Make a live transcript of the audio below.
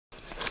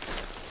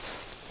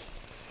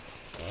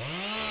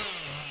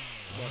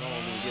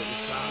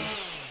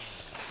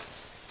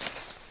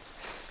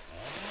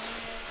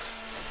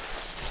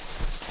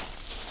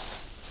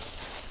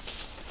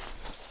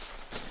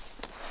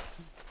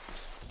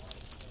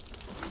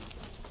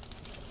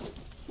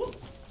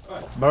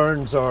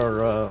burns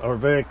are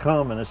very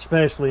common,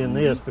 especially in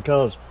this,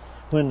 because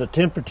when the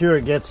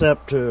temperature gets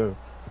up to,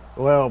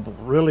 well,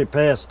 really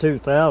past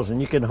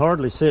 2,000, you can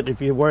hardly sit.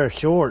 If you wear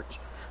shorts,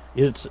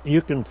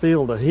 you can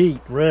feel the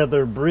heat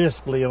rather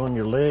briskly on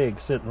your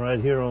legs sitting right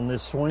here on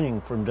this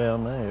swing from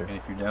down there. And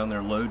if you're down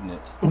there loading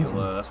it, you'll,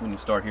 that's when you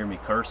start hearing me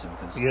cursing,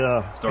 because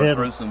start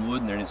throwing some wood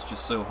in there and it's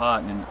just so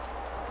hot, and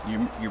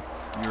your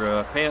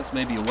pants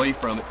may be away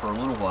from it for a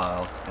little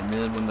while, and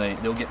then when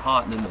they'll get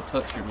hot and then they'll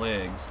touch your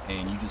legs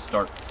and you just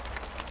start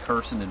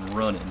cursing and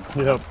running.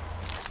 Yep.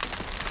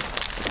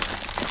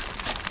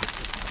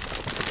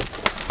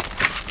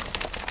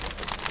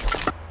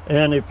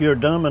 And if you're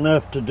dumb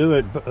enough to do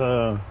it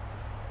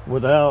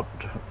without,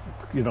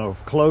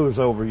 clothes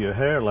over your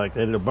hair like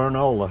that, it'll burn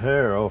all the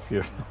hair off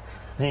your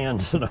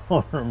hands and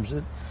arms,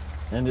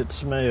 and it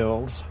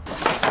smells.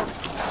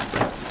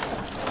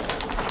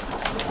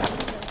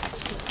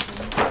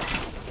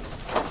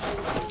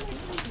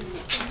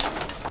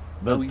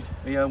 But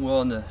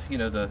and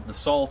the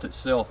salt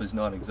itself is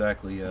not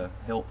exactly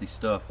healthy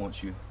stuff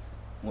once you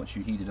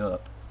heat it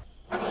up.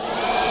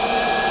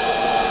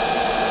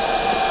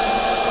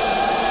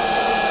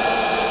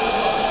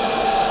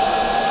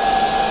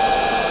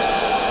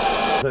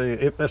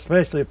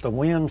 Especially if the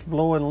wind's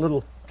blowing a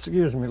little,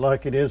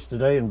 like it is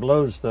today, and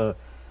blows the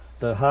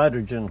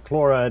hydrogen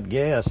chloride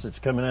gas that's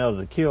coming out of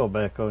the kiln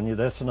back on you,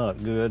 that's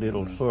not good.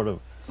 It'll sort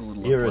of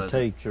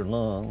irritate your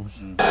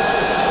lungs.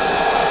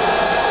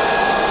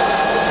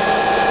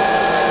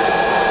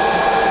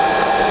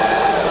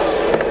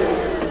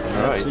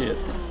 That's it.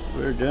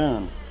 We're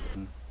done.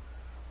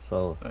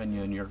 So.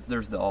 And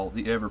there's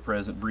the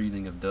ever-present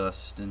breathing of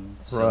dust and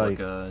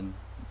silica and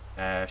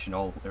ash and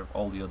all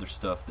the other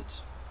stuff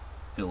that's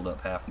filled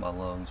up half my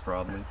lungs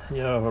probably.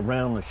 Yeah,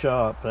 around the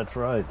shop, that's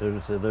right.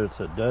 There's a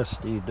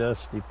dusty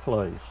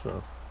place.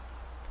 So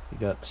you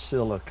got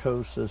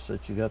silicosis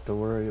that you got to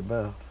worry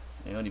about.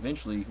 And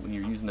eventually, when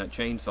you're using that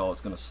chainsaw,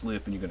 it's going to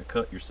slip and you're going to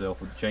cut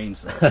yourself with the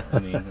chainsaw. I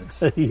mean,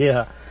 it's...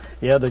 yeah,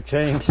 the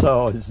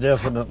chainsaw is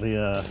definitely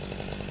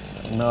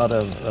not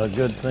a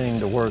good thing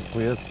to work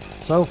with.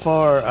 So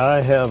far, I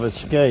have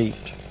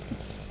escaped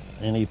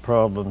any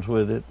problems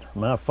with it.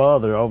 My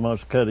father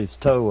almost cut his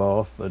toe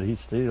off, but he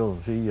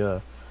escaped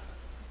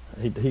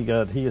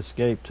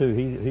too.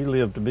 He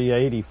lived to be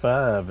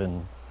 85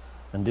 and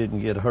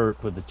didn't get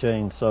hurt with the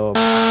chainsaw.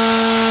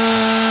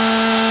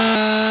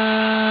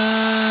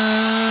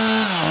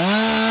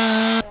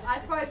 I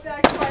fight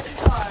back quite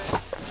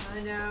hard.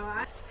 I know.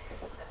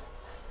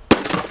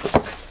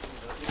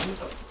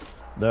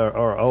 There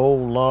are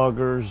old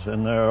loggers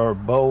and there are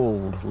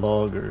bold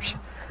loggers,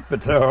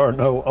 but there are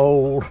no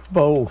old,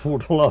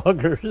 bold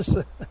loggers.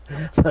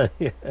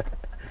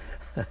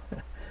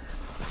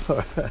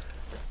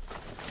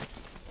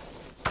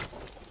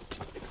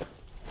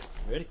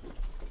 Ready?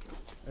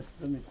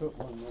 Let me put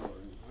one more in.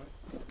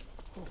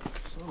 Oh,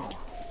 so.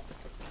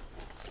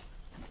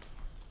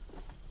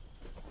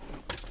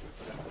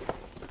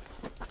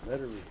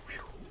 Better be.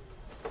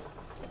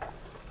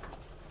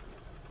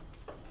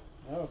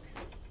 Okay.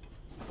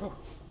 Oh.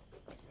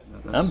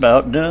 I'm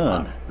about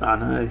done. I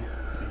know.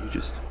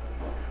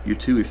 You're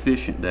too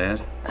efficient,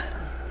 Dad.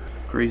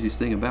 Craziest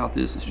thing about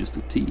this is just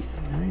the teeth.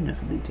 There ain't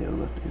nothing detailed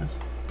about this.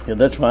 Yeah,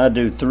 that's why I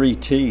do 3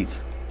 teeth.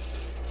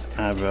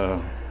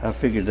 I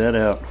figured that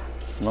out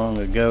long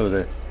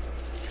ago,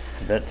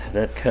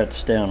 that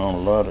cuts down on a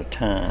lot of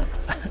time.